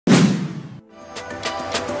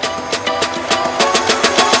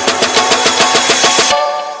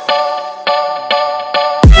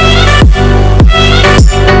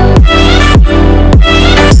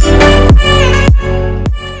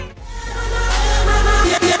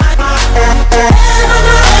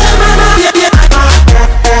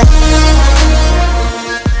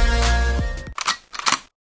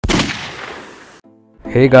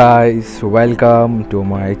Hey guys, welcome to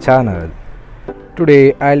my channel.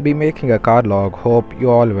 Today I'll be making a car log. Hope you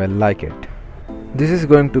all will like it. This is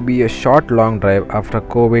going to be a short long drive after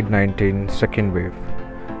COVID-19 second wave.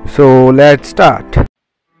 So let's start.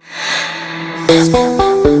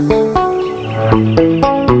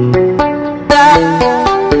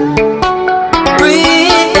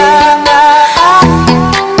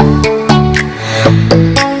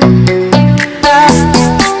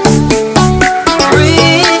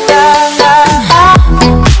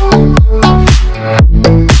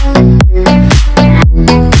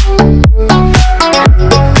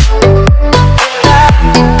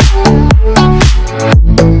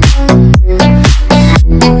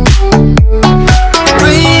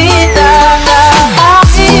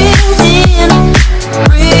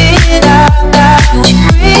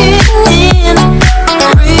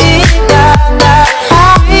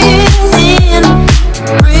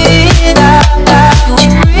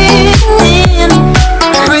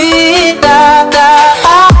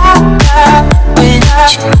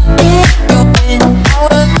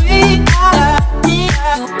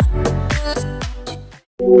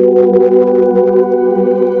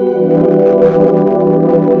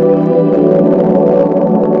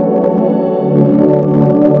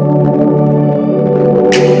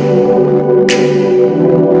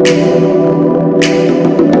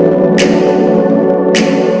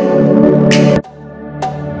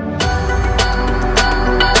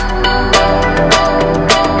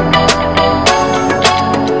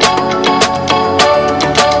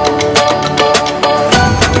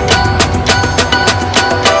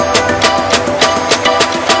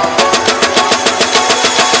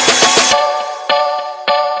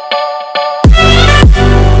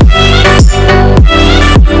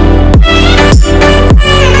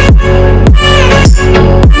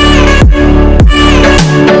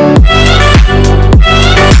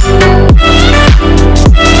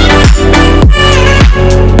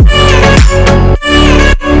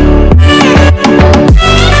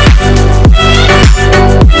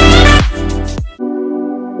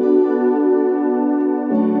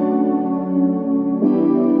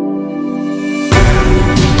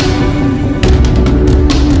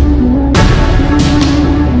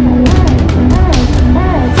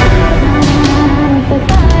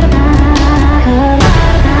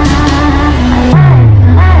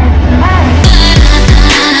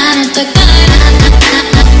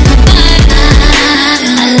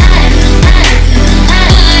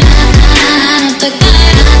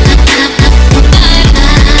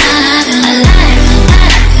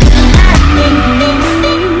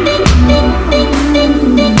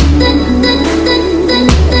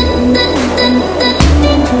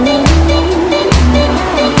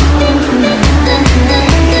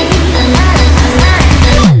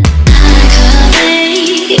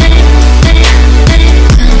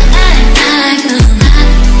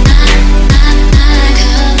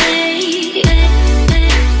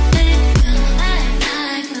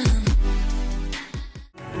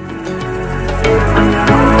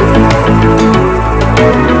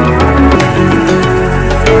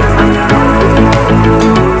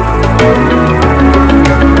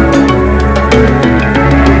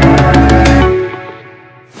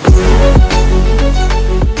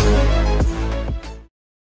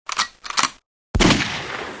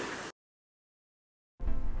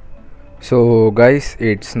 So guys,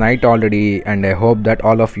 it's night already and I hope that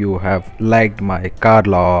all of you have liked my car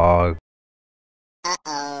log.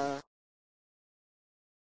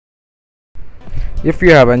 If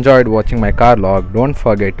you have enjoyed watching my car log, don't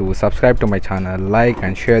forget to subscribe to my channel, like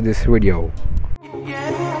and share this video.